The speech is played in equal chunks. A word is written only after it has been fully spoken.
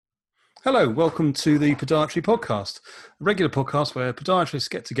Hello, welcome to the Podiatry Podcast, a regular podcast where podiatrists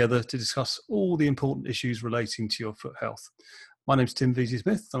get together to discuss all the important issues relating to your foot health. My name's Tim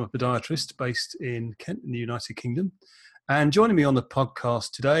Veazey-Smith. I'm a podiatrist based in Kent in the United Kingdom. And joining me on the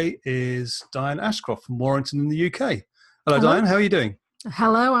podcast today is Diane Ashcroft from Warrington in the UK. Hello, Diane. How are you doing?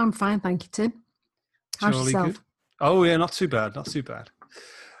 Hello, I'm fine, thank you, Tim. How's Jolly yourself? Good. Oh, yeah, not too bad, not too bad.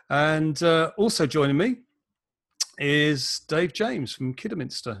 And also joining me is Dave James from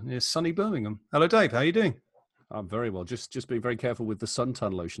Kidderminster near sunny Birmingham. Hello, Dave. How are you doing? I'm very well. Just being very careful with the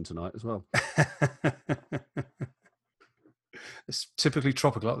suntan lotion tonight as well. It's typically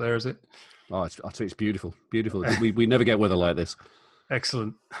tropical up there, is it? Oh, it's beautiful. Beautiful. We never get weather like this.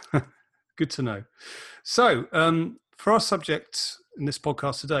 Excellent. Good to know. So, for our subject in this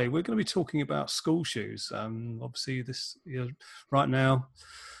podcast today, we're going to be talking about school shoes. Obviously, right now,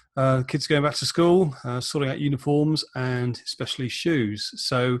 kids going back to school, sorting out uniforms and especially shoes.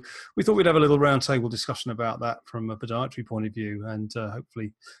 So we thought we'd have a little roundtable discussion about that from a podiatry point of view and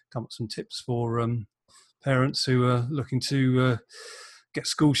hopefully come up with some tips for parents who are looking to get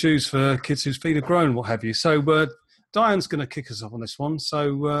school shoes for kids whose feet are grown, what have you. So Diane's going to kick us off on this one.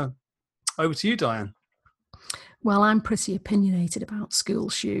 So over to you, Diane. Well, I'm pretty opinionated about school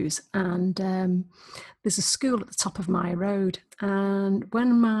shoes, and there's a school at the top of my road, and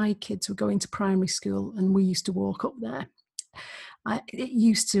when my kids were going to primary school and we used to walk up there, it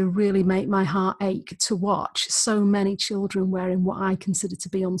used to really make my heart ache to watch so many children wearing what I consider to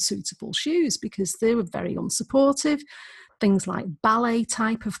be unsuitable shoes because they were very unsupportive. Things like ballet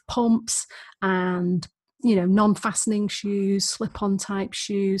type of pumps and non-fastening shoes, slip-on type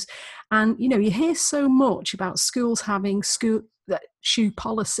shoes. And, you hear so much about schools having shoe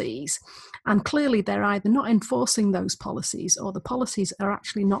policies, and clearly they're either not enforcing those policies or the policies are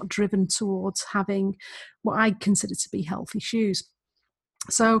actually not driven towards having what I consider to be healthy shoes.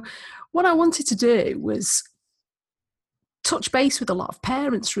 So what I wanted to do was touch base with a lot of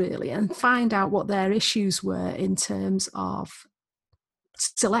parents really and find out what their issues were in terms of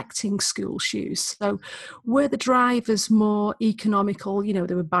selecting school shoes. So were the drivers more economical? They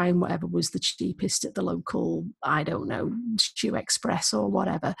were buying whatever was the cheapest at the local, I don't know, Shoe Express or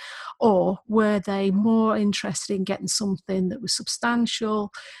whatever. Or were they more interested in getting something that was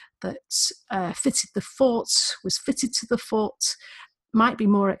substantial, that fitted the foot, was fitted to the foot, might be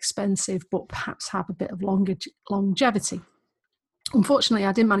more expensive, but perhaps have a bit of longevity? Unfortunately,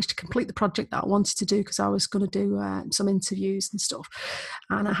 I didn't manage to complete the project that I wanted to do because I was going to do some interviews and stuff,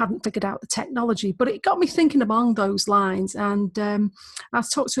 and I hadn't figured out the technology. But it got me thinking along those lines, and I've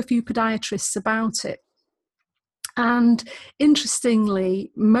talked to a few podiatrists about it. And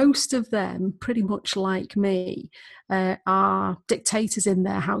interestingly, most of them, pretty much like me, are dictators in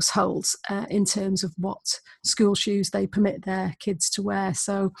their households in terms of what school shoes they permit their kids to wear.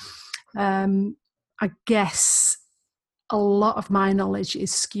 So I guess a lot of my knowledge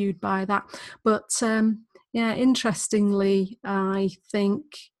is skewed by that. But interestingly, I think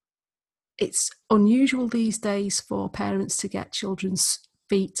it's unusual these days for parents to get children's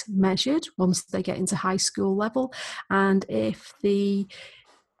feet measured once they get into high school level. And if the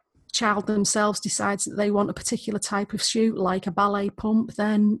child themselves decides that they want a particular type of shoe, like a ballet pump,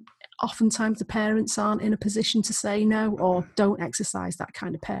 then oftentimes the parents aren't in a position to say no or don't exercise that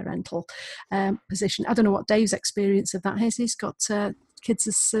kind of parental position. I don't know what Dave's experience of that is. He's got kids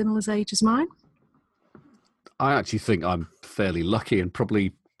as similar age as mine. I actually think I'm fairly lucky and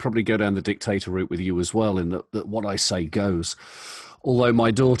probably go down the dictator route with you as well, in that what I say goes. Although my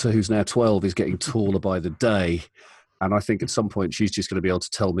daughter, who's now 12, is getting taller by the day, and I think at some point she's just going to be able to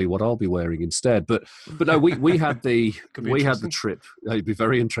tell me what I'll be wearing instead. But no, we had the trip. It'd be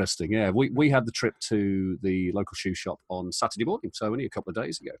very interesting. Yeah, we had the trip to the local shoe shop on Saturday morning, so only a couple of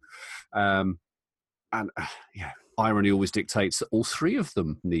days ago. Irony always dictates that all three of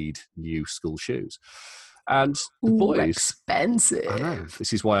them need new school shoes. And the boys, expensive. I know.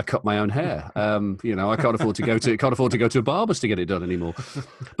 This is why I cut my own hair. I can't afford to go to a barber's to get it done anymore.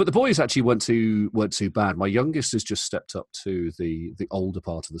 But the boys actually weren't too bad. My youngest has just stepped up to the older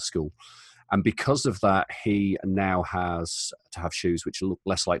part of the school, and because of that, he now has to have shoes which look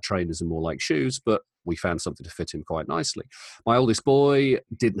less like trainers and more like shoes. But we found something to fit him quite nicely. My oldest boy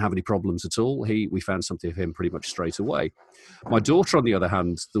didn't have any problems at all. We found something for him pretty much straight away. My daughter, on the other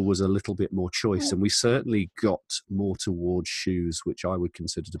hand, there was a little bit more choice, and we certainly got more towards shoes which I would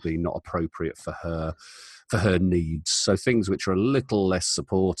consider to be not appropriate for her needs. So things which are a little less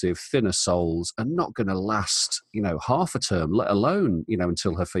supportive, thinner soles, and not going to last, half a term, let alone,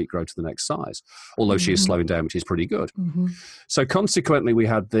 until her feet grow to the next size. Although she is slowing down, which is pretty good. Mm-hmm. So consequently, we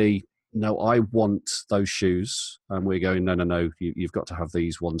had the no, I want those shoes. And we're going, no, you've got to have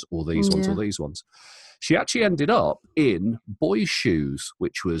these ones or these ones or these ones. She actually ended up in boys' shoes,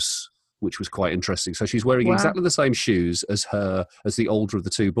 which was quite interesting. So she's wearing exactly the same shoes as the older of the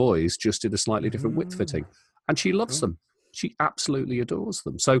two boys, just in a slightly different width fitting. And she loves them. She absolutely adores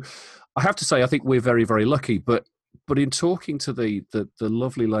them. So I have to say, I think we're very, very lucky. But in talking to the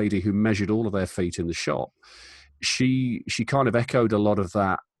lovely lady who measured all of their feet in the shop, she kind of echoed a lot of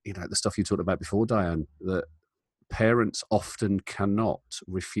that, the stuff you talked about before, Diane, that parents often cannot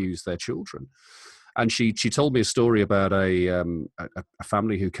refuse their children. And she told me a story about a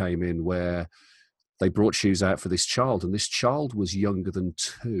family who came in where they brought shoes out for this child, and this child was younger than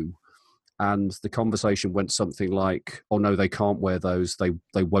 2. And the conversation went something like, oh, no, they can't wear those.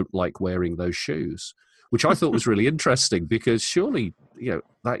 They won't like wearing those shoes, which I thought was really interesting, because surely,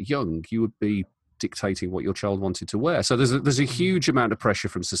 that young, you would be dictating what your child wanted to wear. So there's a huge amount of pressure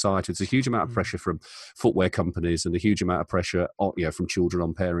from society. There's a huge amount of pressure from footwear companies, and a huge amount of pressure from children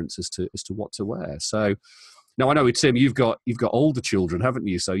on parents as to what to wear. So now I know, Tim, you've got older children, haven't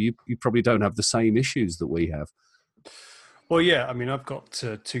you? So you probably don't have the same issues that we have. Well, yeah, I mean, I've got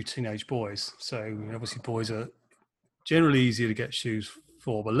 2 teenage boys, so obviously boys are generally easier to get shoes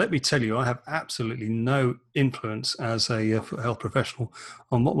for. But let me tell you, I have absolutely no influence as a foot health professional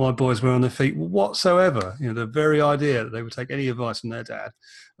on what my boys wear on their feet whatsoever. The very idea that they would take any advice from their dad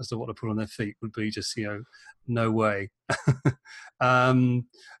as to what to put on their feet would be just, no way.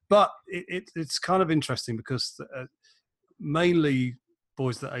 But it's kind of interesting because mainly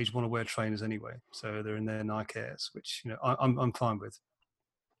boys that age want to wear trainers anyway, so they're in their Nike Airs, which I'm fine with.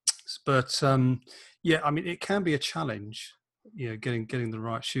 But yeah, I mean, it can be a challenge, getting the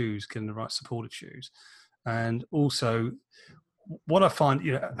right shoes, getting the right supported shoes, and also what I find,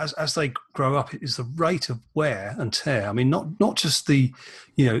 as they grow up, is the rate of wear and tear. I mean, not just the,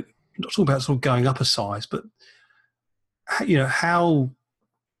 not talking about sort of going up a size, but how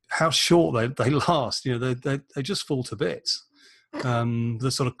short they last. They just fall to bits.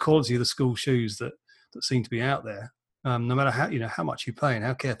 The sort of quality of the school shoes that seem to be out there, no matter how much you pay and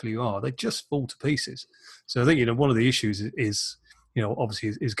how careful you are, they just fall to pieces. So I think one of the issues is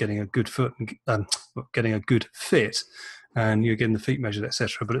obviously is getting a good foot and getting a good fit, and you're getting the feet measured,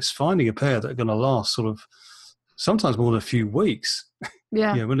 etc. But it's finding a pair that are going to last sort of sometimes more than a few weeks.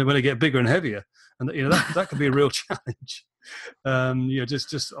 Yeah, when they get bigger and heavier, and that could be a real challenge.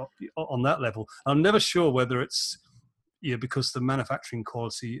 Just on that level, I'm never sure whether it's because the manufacturing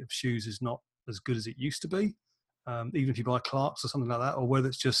quality of shoes is not as good as it used to be, even if you buy Clarks or something like that, or whether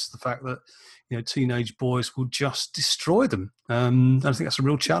it's just the fact that teenage boys will just destroy them. I think that's a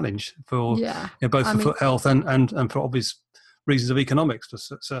real challenge for both for foot health and for obvious reasons of economics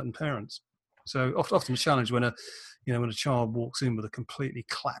for certain parents. So often a challenge when when a child walks in with a completely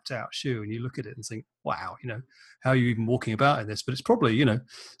clapped out shoe, and you look at it and think, wow, how are you even walking about in this? But it's probably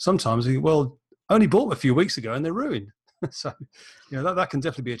sometimes you think, well, I only bought them a few weeks ago and they're ruined. So, that can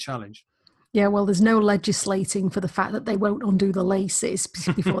definitely be a challenge. Yeah, well, there's no legislating for the fact that they won't undo the laces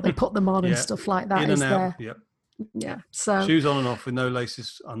before they put them on and stuff like that. In and out, yep. Yeah. So shoes on and off with no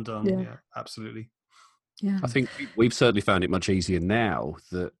laces undone. Yeah, absolutely. Yeah. I think we've certainly found it much easier now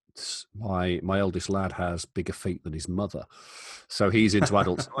that my eldest lad has bigger feet than his mother, so he's into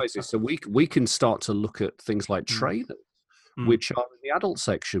adult sizes. So we can start to look at things like trainers, which are in the adult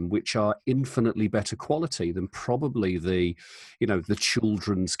section, which are infinitely better quality than probably the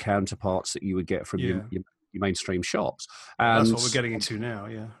children's counterparts that you would get from your mainstream shops. And that's what we're getting into now.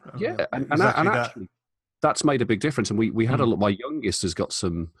 And actually, that's made a big difference. And we had a lot. My youngest has got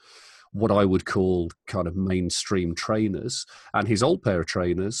some what I would call kind of mainstream trainers, and his old pair of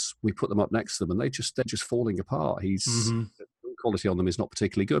trainers, we put them up next to them, and they're just falling apart. The quality on them is not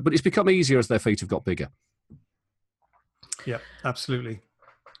particularly good, but it's become easier as their feet have got bigger. Yeah, absolutely.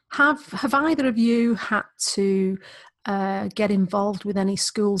 Have either of you had to get involved with any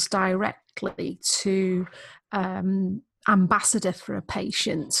schools directly to ambassador for a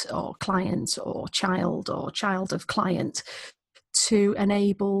patient or client or child of client to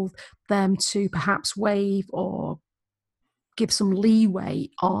enable them to perhaps waive or give some leeway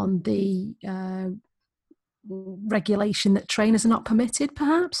on the regulation that trainers are not permitted,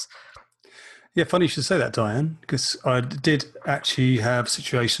 perhaps? Yeah, funny you should say that, Diane, because I did actually have a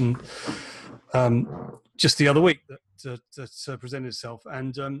situation just the other week that presented itself.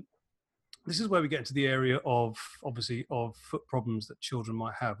 And this is where we get into the area of, obviously, of foot problems that children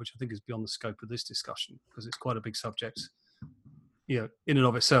might have, which I think is beyond the scope of this discussion, because it's quite a big subject, in and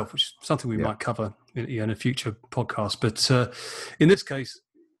of itself, which is something we might cover in a future podcast. But in this case,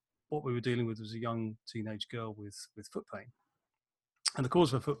 what we were dealing with was a young teenage girl with foot pain. And the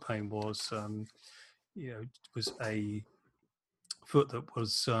cause of her foot pain was, was a foot that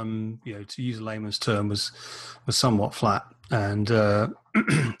was, to use a layman's term, was somewhat flat, and there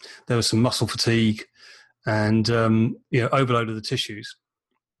was some muscle fatigue, and overload of the tissues.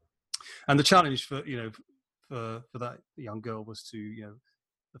 And the challenge for that young girl was to,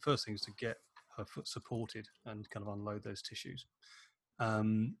 the first thing is to get her foot supported and kind of unload those tissues.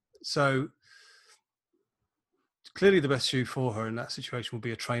 So clearly the best shoe for her in that situation will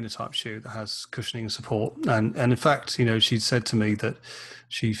be a trainer type shoe that has cushioning and support. And in fact, she said to me that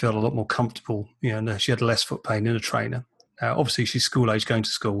she felt a lot more comfortable, and she had less foot pain in a trainer. Obviously she's school age, going to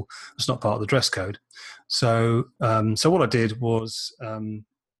school. It's not part of the dress code. So what I did was, I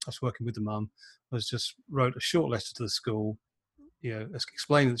was working with the mum, was just wrote a short letter to the school,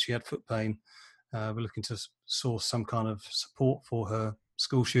 explaining that she had foot pain. We're looking to source some kind of support for her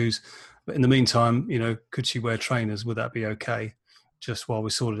school shoes, but in the meantime, could she wear trainers? Would that be okay? Just while we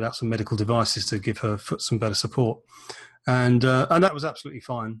sorted out some medical devices to give her foot some better support, and that was absolutely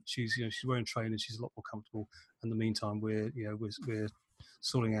fine. She's wearing trainers. She's a lot more comfortable. In the meantime, we're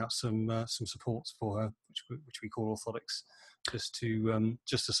sorting out some supports for her, which we call orthotics, just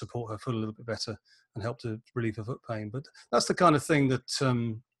to support her foot a little bit better and help to relieve her foot pain. But that's the kind of thing that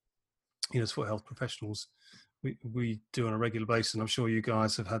as foot health professionals we do on a regular basis, and I'm sure you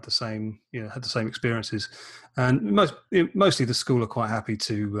guys have had the same experiences. And mostly the school are quite happy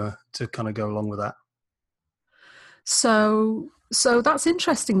to kind of go along with that. So that's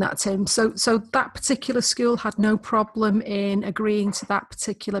interesting, that, Tim. So that particular school had no problem in agreeing to that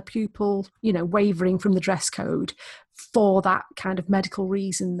particular pupil, wavering from the dress code for that kind of medical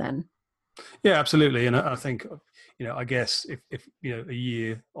reason then? Yeah, absolutely. And I think, I guess if a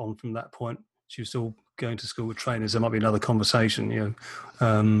year on from that point, she was still going to school with trainers, there might be another conversation,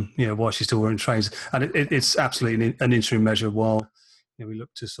 why she's still wearing trainers. And it's absolutely an interim measure while we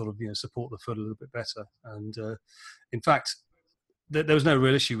look to sort of, support the foot a little bit better. And in fact, there was no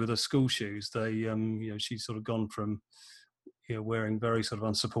real issue with her school shoes. They, she'd sort of gone from, wearing very sort of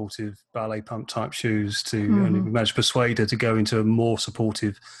unsupportive ballet pump type shoes to, and we managed to persuade her to go into a more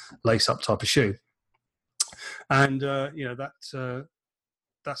supportive lace up type of shoe. And,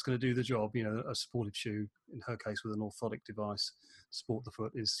 that's going to do the job. A supportive shoe, in her case with an orthotic device, support the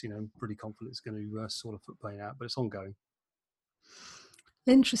foot is, pretty confident it's going to sort of foot pain out, but it's ongoing.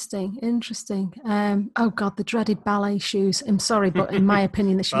 Interesting. Oh God, the dreaded ballet shoes. I'm sorry, but in my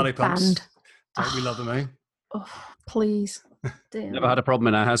opinion, they should be banned. Don't we love them, eh? Oh, please. Never had a problem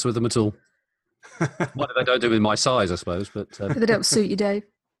in our house with them at all. Well, they don't do in my size, I suppose, but they don't suit you, Dave.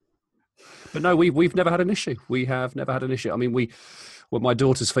 But no, we've never had an issue. We have never had an issue. I mean, when my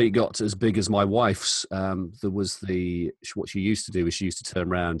daughter's feet got as big as my wife's, there was what she used to do is she used to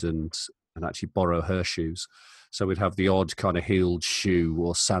turn around and actually borrow her shoes. So we'd have the odd kind of heeled shoe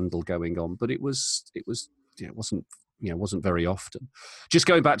or sandal going on, but it wasn't very often. Just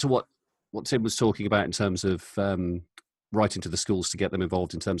going back to what Tim was talking about in terms of writing to the schools to get them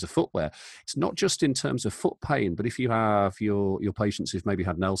involved in terms of footwear. It's not just in terms of foot pain, but if you have your patients who've maybe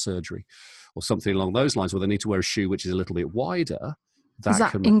had nail surgery or something along those lines where they need to wear a shoe which is a little bit wider. Is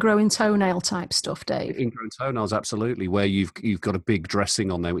that ingrowing toenail type stuff, Dave? Ingrowing toenails, absolutely, where you've got a big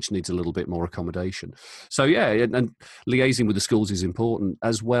dressing on there which needs a little bit more accommodation. So yeah, and liaising with the schools is important,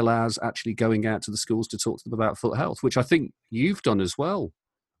 as well as actually going out to the schools to talk to them about foot health, which I think you've done as well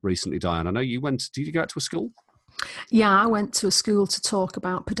recently, Diane. I know you went. Did you go out to a school? Yeah, I went to a school to talk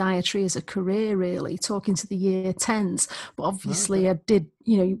about podiatry as a career, really, talking to the year 10s. But obviously I did,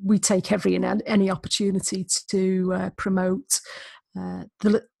 we take every and any opportunity to promote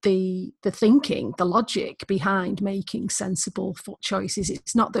the thinking, the logic behind making sensible foot choices.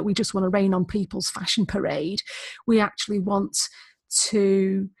 It's not that we just want to rain on people's fashion parade. We actually want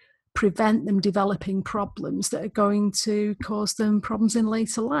to prevent them developing problems that are going to cause them problems in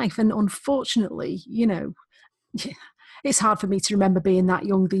later life. And unfortunately, it's hard for me to remember being that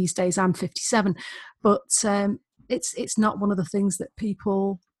young these days. I'm 57, but it's not one of the things that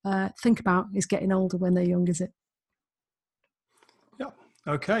people think about is getting older when they're young, is it? Yeah.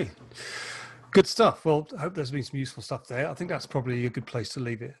 Okay. Good stuff. Well, I hope there's been some useful stuff there. I think that's probably a good place to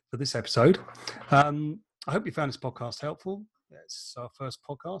leave it for this episode. I hope you found this podcast helpful. It's our first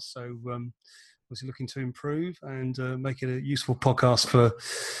podcast, so obviously looking to improve and make it a useful podcast for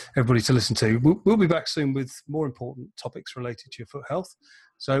everybody to listen to. We'll be back soon with more important topics related to your foot health.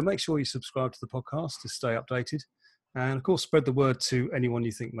 So make sure you subscribe to the podcast to stay updated. And of course, spread the word to anyone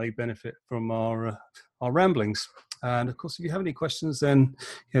you think may benefit from our ramblings. And of course, if you have any questions, then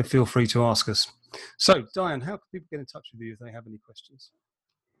feel free to ask us. So, Diane, how can people get in touch with you if they have any questions?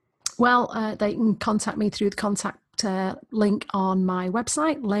 Well, they can contact me through the contact link on my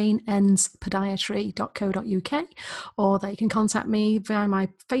website, laneendspodiatry.co.uk, or they can contact me via my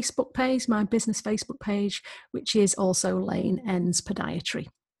Facebook page, my business Facebook page, which is also Lane Ends Podiatry.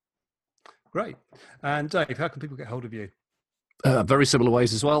 Great. And Dave, how can people get hold of you? Very similar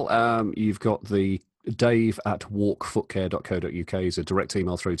ways as well. You've got the dave@walkfootcare.co.uk is a direct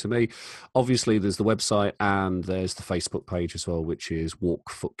email through to me. Obviously, there's the website and there's the Facebook page as well, which is Walk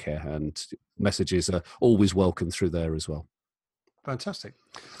Foot Care, and messages are always welcome through there as well. Fantastic.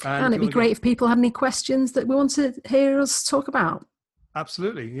 And it'd be great if people had any questions that we want to hear us talk about.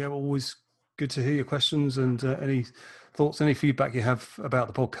 Absolutely. Yeah, always good to hear your questions and any thoughts, any feedback you have about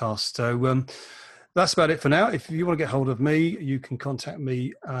the podcast. So that's about it for now. If you want to get hold of me, you can contact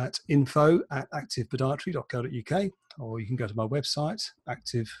me at info@activepodiatry.co.uk, or you can go to my website,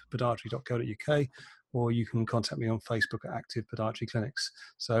 activepodiatry.co.uk, or you can contact me on Facebook at Active Podiatry Clinics.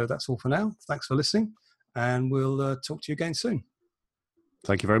 So that's all for now. Thanks for listening, and we'll talk to you again soon.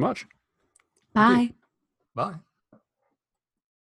 Thank you very much. Bye. Bye.